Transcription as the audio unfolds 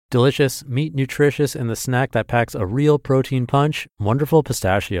Delicious, meat nutritious, and the snack that packs a real protein punch, Wonderful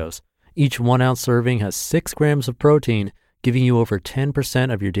Pistachios. Each 1 ounce serving has 6 grams of protein, giving you over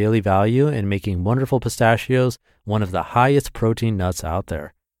 10% of your daily value and making Wonderful Pistachios one of the highest protein nuts out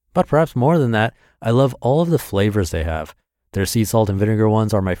there. But perhaps more than that, I love all of the flavors they have. Their sea salt and vinegar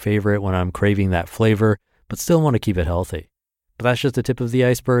ones are my favorite when I'm craving that flavor, but still want to keep it healthy. But that's just the tip of the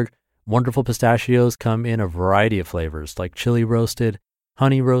iceberg. Wonderful Pistachios come in a variety of flavors like chili roasted,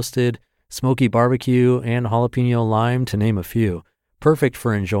 honey roasted, smoky barbecue, and jalapeno lime, to name a few. Perfect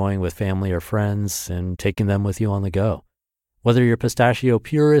for enjoying with family or friends and taking them with you on the go. Whether you're a pistachio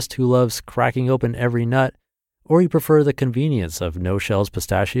purist who loves cracking open every nut, or you prefer the convenience of no-shells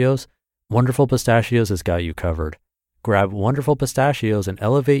pistachios, Wonderful Pistachios has got you covered. Grab Wonderful Pistachios and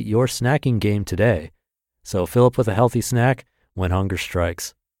elevate your snacking game today. So fill up with a healthy snack when hunger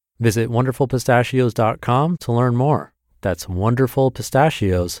strikes. Visit wonderfulpistachios.com to learn more. That's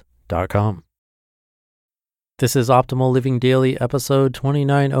wonderfulpistachios.com. This is Optimal Living Daily, episode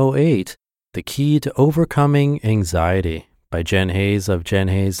 2908, The Key to Overcoming Anxiety by Jen Hayes of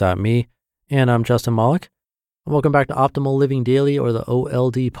jenhayes.me. And I'm Justin Malik. Welcome back to Optimal Living Daily, or the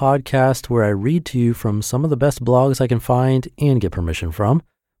OLD podcast, where I read to you from some of the best blogs I can find and get permission from,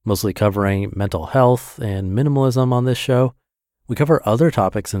 mostly covering mental health and minimalism on this show. We cover other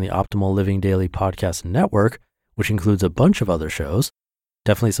topics in the Optimal Living Daily podcast network, which includes a bunch of other shows.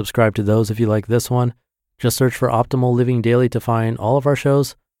 Definitely subscribe to those if you like this one. Just search for Optimal Living Daily to find all of our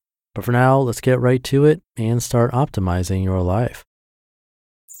shows. But for now, let's get right to it and start optimizing your life.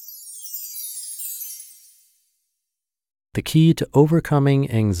 The Key to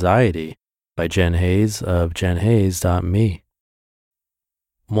Overcoming Anxiety by Jen Hayes of jenhayes.me.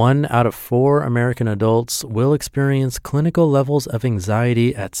 1 out of 4 American adults will experience clinical levels of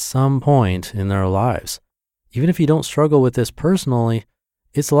anxiety at some point in their lives. Even if you don't struggle with this personally,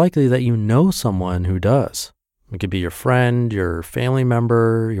 it's likely that you know someone who does. It could be your friend, your family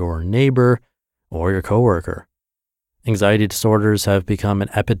member, your neighbor, or your coworker. Anxiety disorders have become an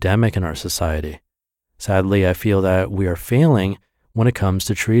epidemic in our society. Sadly, I feel that we are failing when it comes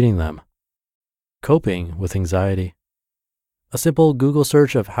to treating them. Coping with anxiety. A simple Google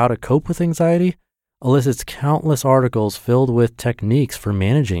search of how to cope with anxiety elicits countless articles filled with techniques for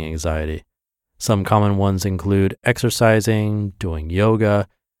managing anxiety. Some common ones include exercising, doing yoga,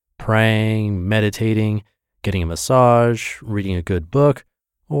 praying, meditating, getting a massage, reading a good book,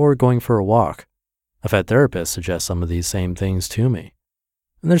 or going for a walk. I've had therapists suggest some of these same things to me.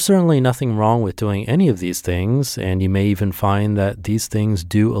 And there's certainly nothing wrong with doing any of these things, and you may even find that these things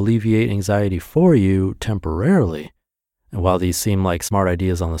do alleviate anxiety for you temporarily. And while these seem like smart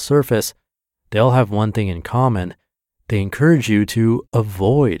ideas on the surface, they all have one thing in common. They encourage you to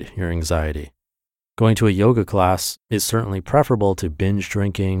avoid your anxiety. Going to a yoga class is certainly preferable to binge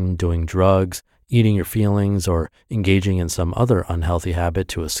drinking, doing drugs, eating your feelings, or engaging in some other unhealthy habit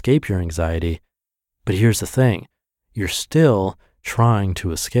to escape your anxiety. But here's the thing, you're still trying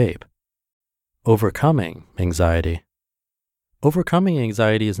to escape. Overcoming anxiety. Overcoming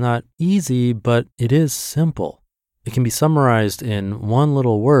anxiety is not easy, but it is simple. It can be summarized in one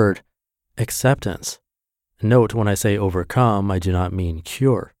little word: acceptance. Note, when I say overcome, I do not mean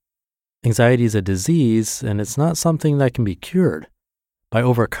cure. Anxiety is a disease, and it's not something that can be cured. By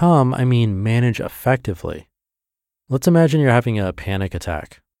overcome, I mean manage effectively. Let's imagine you're having a panic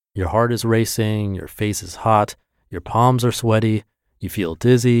attack. Your heart is racing, your face is hot, your palms are sweaty, you feel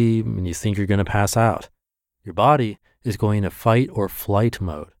dizzy, and you think you're going to pass out. Your body is going into fight or flight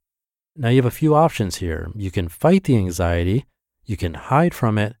mode. Now you have a few options here. You can fight the anxiety, you can hide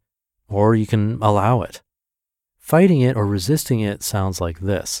from it, or you can allow it. Fighting it or resisting it sounds like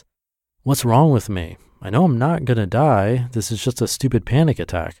this. What's wrong with me? I know I'm not going to die. This is just a stupid panic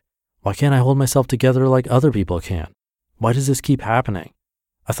attack. Why can't I hold myself together like other people can? Why does this keep happening?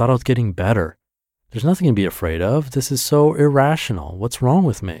 I thought I was getting better. There's nothing to be afraid of. This is so irrational. What's wrong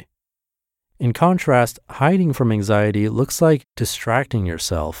with me? In contrast, hiding from anxiety looks like distracting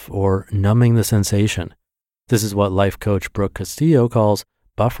yourself or numbing the sensation. This is what life coach Brooke Castillo calls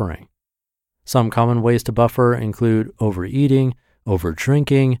buffering. Some common ways to buffer include overeating,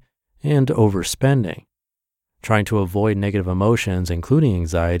 overdrinking, and overspending. Trying to avoid negative emotions, including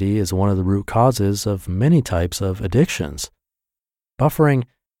anxiety, is one of the root causes of many types of addictions. Buffering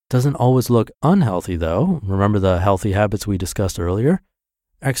doesn't always look unhealthy, though. Remember the healthy habits we discussed earlier?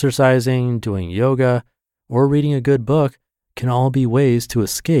 Exercising, doing yoga, or reading a good book can all be ways to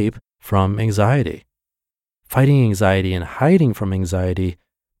escape from anxiety. Fighting anxiety and hiding from anxiety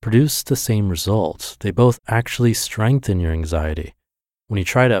produce the same results. They both actually strengthen your anxiety. When you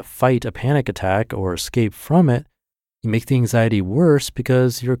try to fight a panic attack or escape from it, You make the anxiety worse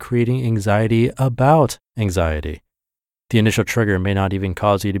because you're creating anxiety about anxiety. The initial trigger may not even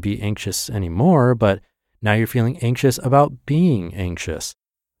cause you to be anxious anymore, but now you're feeling anxious about being anxious.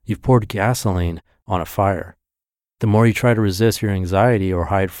 You've poured gasoline on a fire. The more you try to resist your anxiety or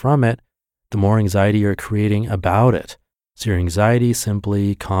hide from it, the more anxiety you're creating about it. So your anxiety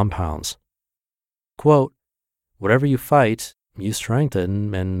simply compounds. Quote, whatever you fight, you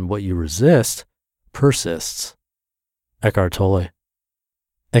strengthen, and what you resist persists. Eckhart Tolle.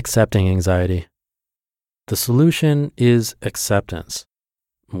 Accepting anxiety. The solution is acceptance.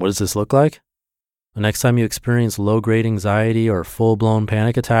 What does this look like? The next time you experience low-grade anxiety or full-blown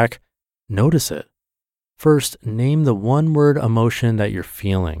panic attack, notice it. First, name the one-word emotion that you're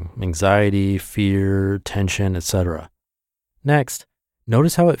feeling: anxiety, fear, tension, etc. Next,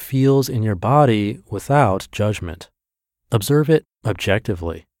 notice how it feels in your body without judgment. Observe it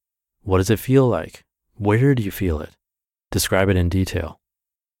objectively. What does it feel like? Where do you feel it? Describe it in detail.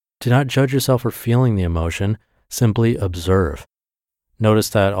 Do not judge yourself for feeling the emotion, simply observe. Notice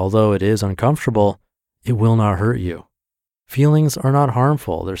that although it is uncomfortable, it will not hurt you. Feelings are not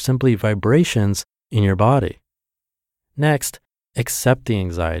harmful, they're simply vibrations in your body. Next, accept the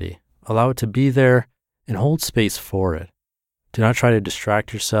anxiety. Allow it to be there and hold space for it. Do not try to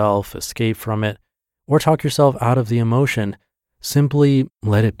distract yourself, escape from it, or talk yourself out of the emotion. Simply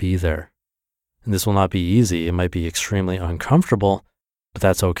let it be there. And this will not be easy. It might be extremely uncomfortable, but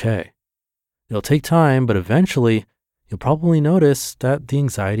that's okay. It'll take time, but eventually you'll probably notice that the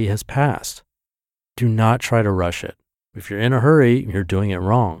anxiety has passed. Do not try to rush it. If you're in a hurry, you're doing it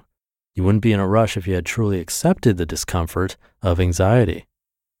wrong. You wouldn't be in a rush if you had truly accepted the discomfort of anxiety.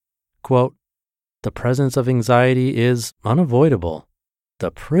 Quote, the presence of anxiety is unavoidable.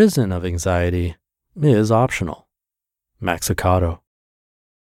 The prison of anxiety is optional. Max Lucado.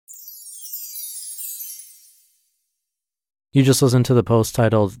 You just listened to the post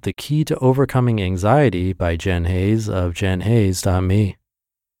titled The Key to Overcoming Anxiety by Jen Hayes of jenhayes.me.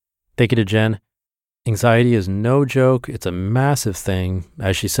 Thank you to Jen. Anxiety is no joke. It's a massive thing.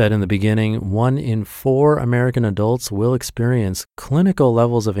 As she said in the beginning, 1 in 4 American adults will experience clinical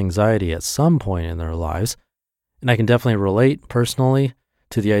levels of anxiety at some point in their lives. And I can definitely relate personally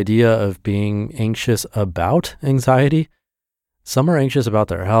to the idea of being anxious about anxiety. Some are anxious about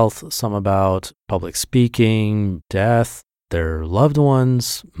their health, some about public speaking, death, their loved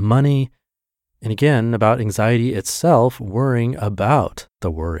ones, money, and again, about anxiety itself, worrying about the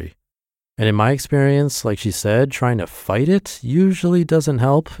worry. And in my experience, like she said, trying to fight it usually doesn't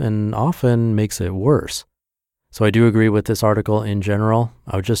help and often makes it worse. So I do agree with this article in general.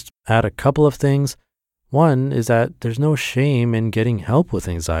 I would just add a couple of things. One is that there's no shame in getting help with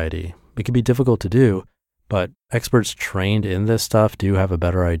anxiety. It can be difficult to do, but experts trained in this stuff do have a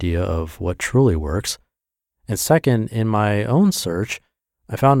better idea of what truly works. And second, in my own search,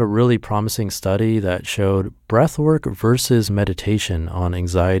 I found a really promising study that showed breathwork versus meditation on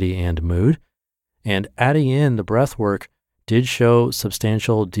anxiety and mood. And adding in the breathwork did show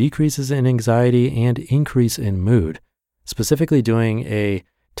substantial decreases in anxiety and increase in mood, specifically doing a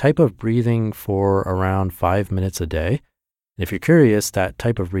type of breathing for around 5 minutes a day. And if you're curious, that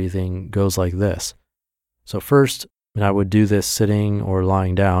type of breathing goes like this. So first, and I would do this sitting or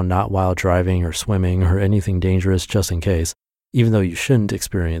lying down, not while driving or swimming or anything dangerous, just in case, even though you shouldn't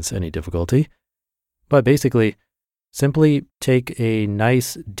experience any difficulty. But basically, simply take a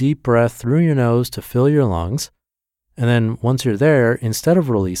nice deep breath through your nose to fill your lungs. And then once you're there, instead of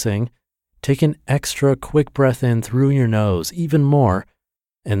releasing, take an extra quick breath in through your nose, even more,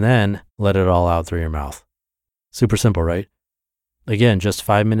 and then let it all out through your mouth. Super simple, right? Again, just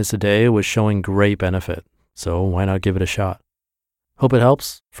 5 minutes a day was showing great benefit. So why not give it a shot? Hope it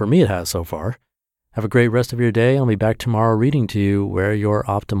helps. For me, it has so far. Have a great rest of your day. I'll be back tomorrow reading to you where your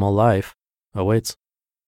optimal life awaits.